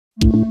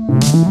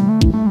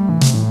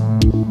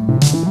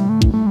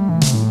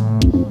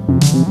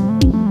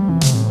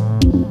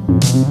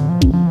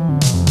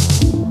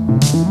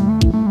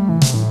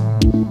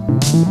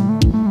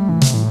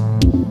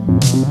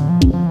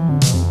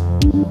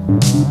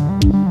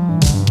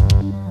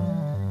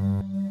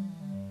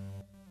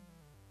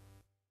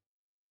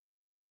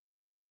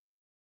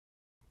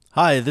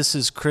Hi, this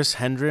is Chris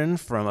Hendren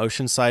from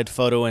Oceanside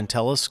Photo and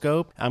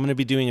Telescope. I'm going to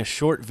be doing a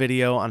short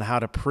video on how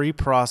to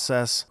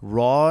pre-process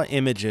raw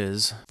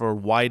images for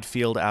wide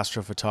field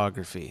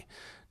astrophotography.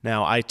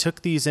 Now, I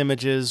took these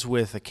images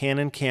with a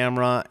Canon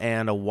camera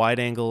and a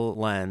wide-angle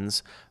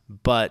lens,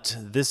 but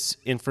this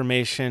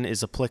information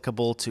is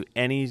applicable to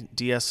any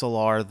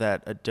DSLR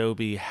that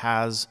Adobe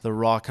has the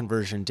raw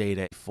conversion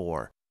data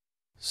for.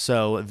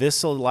 So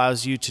this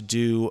allows you to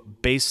do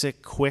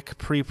basic, quick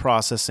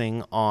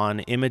pre-processing on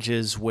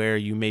images where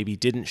you maybe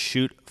didn't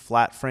shoot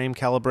flat frame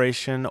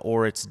calibration,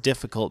 or it's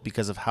difficult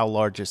because of how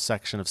large a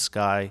section of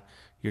sky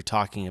you're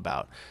talking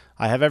about.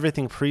 I have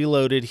everything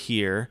preloaded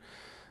here,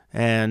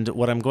 and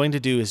what I'm going to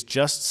do is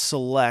just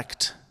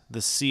select the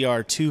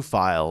CR2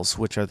 files,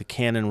 which are the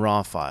Canon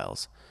RAW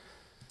files.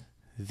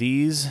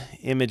 These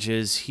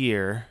images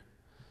here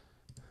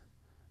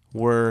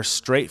were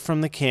straight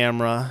from the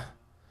camera,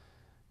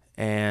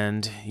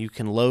 and you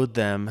can load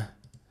them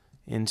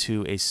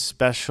into a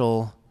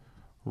special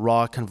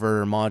raw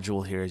converter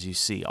module here. As you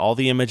see, all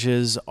the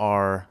images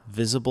are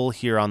visible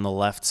here on the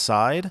left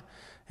side,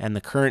 and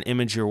the current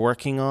image you're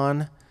working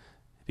on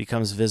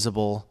becomes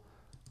visible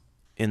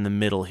in the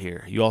middle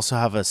here. You also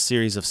have a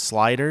series of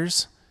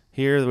sliders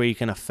here where you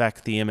can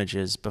affect the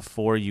images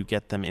before you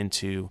get them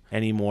into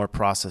any more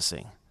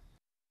processing.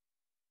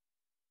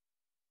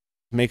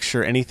 Make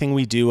sure anything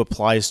we do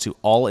applies to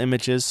all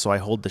images, so I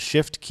hold the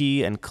Shift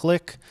key and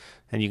click,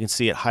 and you can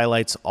see it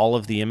highlights all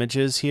of the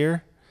images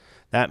here.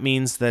 That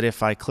means that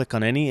if I click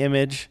on any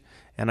image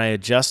and I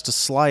adjust a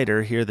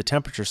slider here, the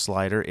temperature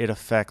slider, it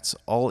affects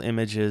all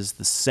images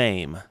the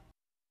same.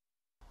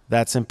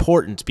 That's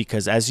important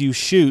because as you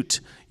shoot,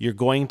 you're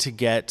going to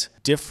get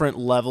different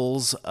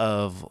levels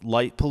of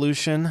light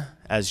pollution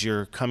as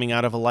you're coming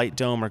out of a light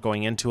dome or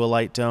going into a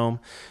light dome,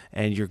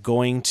 and you're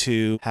going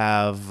to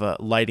have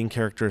lighting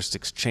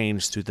characteristics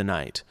change through the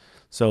night.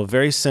 So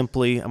very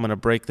simply, I'm going to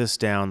break this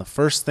down. The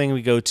first thing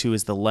we go to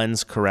is the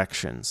lens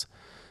corrections.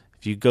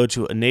 If you go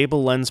to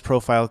Enable Lens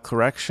Profile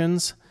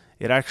Corrections,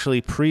 it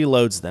actually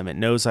preloads them. It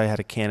knows I had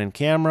a Canon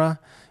camera,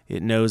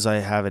 it knows I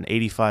have an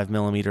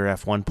 85mm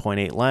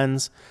f1.8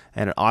 lens,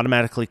 and it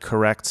automatically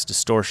corrects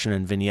distortion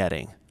and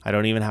vignetting. I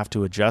don't even have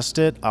to adjust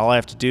it. All I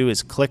have to do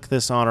is click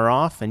this on or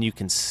off, and you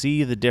can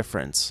see the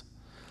difference.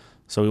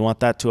 So we want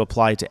that to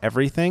apply to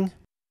everything.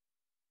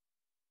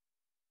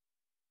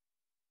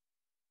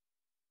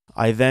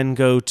 I then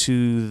go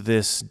to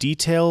this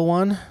detail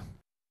one.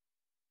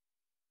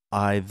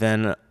 I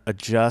then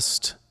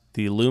adjust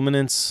the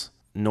luminance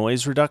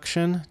noise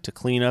reduction to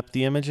clean up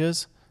the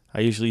images.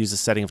 I usually use a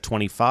setting of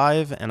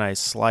 25, and I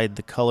slide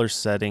the color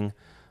setting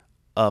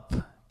up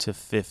to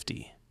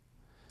 50.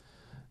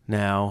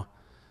 Now,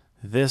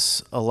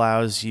 this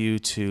allows you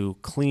to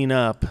clean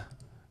up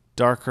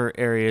darker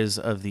areas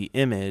of the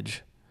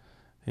image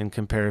in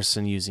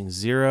comparison using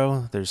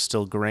 0. There's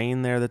still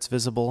grain there that's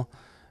visible.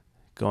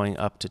 Going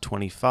up to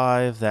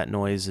 25, that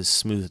noise is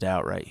smoothed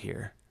out right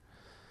here.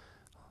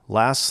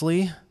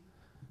 Lastly,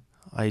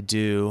 I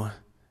do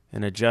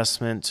an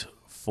adjustment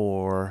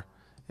for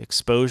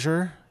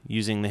exposure.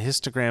 Using the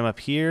histogram up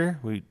here,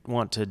 we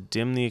want to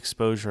dim the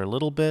exposure a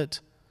little bit.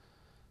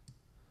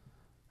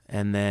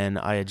 And then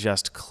I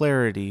adjust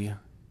clarity,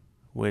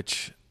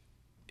 which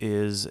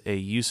is a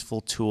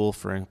useful tool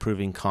for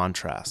improving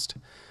contrast.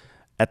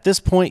 At this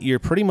point, you're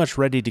pretty much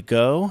ready to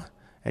go,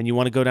 and you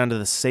want to go down to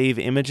the Save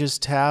Images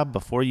tab.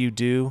 Before you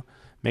do,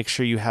 make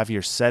sure you have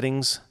your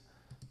settings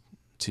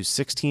to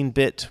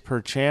 16-bit per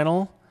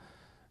channel,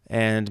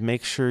 and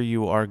make sure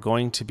you are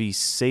going to be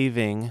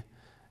saving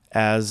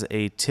as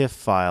a TIFF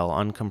file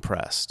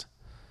uncompressed.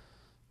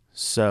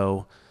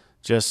 So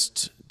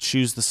just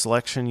choose the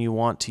selection you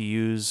want to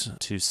use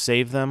to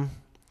save them,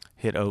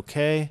 hit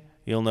OK.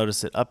 You'll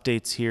notice it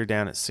updates here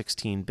down at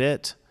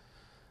 16-bit,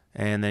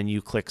 and then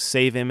you click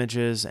Save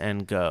Images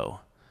and go.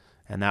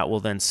 And that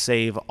will then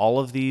save all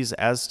of these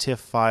as TIFF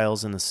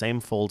files in the same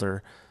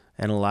folder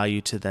and allow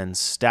you to then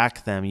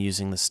stack them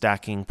using the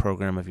stacking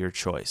program of your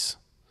choice.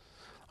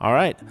 All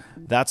right,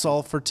 that's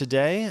all for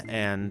today,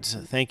 and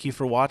thank you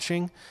for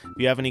watching. If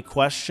you have any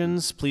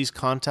questions, please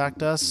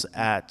contact us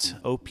at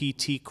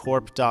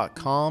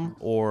optcorp.com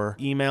or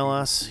email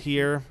us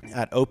here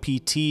at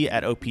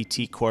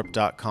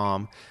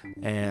opt@optcorp.com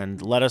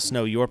and let us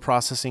know your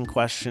processing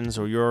questions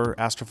or your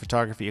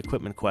astrophotography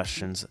equipment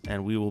questions,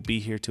 and we will be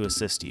here to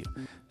assist you.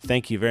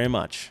 Thank you very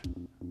much.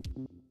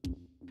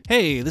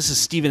 Hey, this is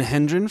Stephen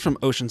Hendren from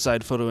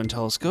Oceanside Photo and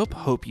Telescope.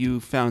 Hope you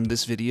found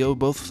this video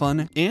both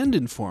fun and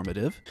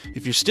informative.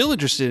 If you're still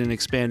interested in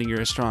expanding your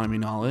astronomy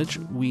knowledge,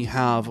 we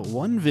have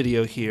one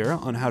video here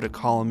on how to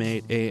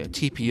collimate a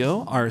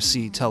TPO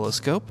RC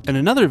telescope, and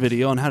another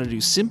video on how to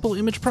do simple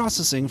image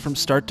processing from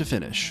start to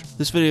finish.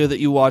 This video that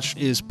you watched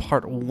is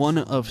part 1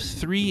 of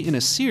 3 in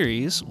a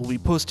series. We'll be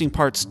posting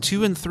parts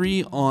 2 and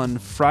 3 on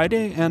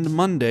Friday and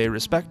Monday,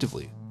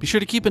 respectively. Be sure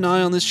to keep an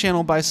eye on this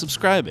channel by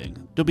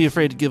subscribing. Don't be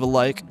afraid to give a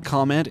like,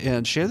 comment,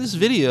 and share this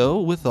video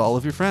with all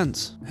of your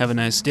friends. Have a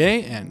nice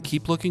day and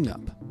keep looking up.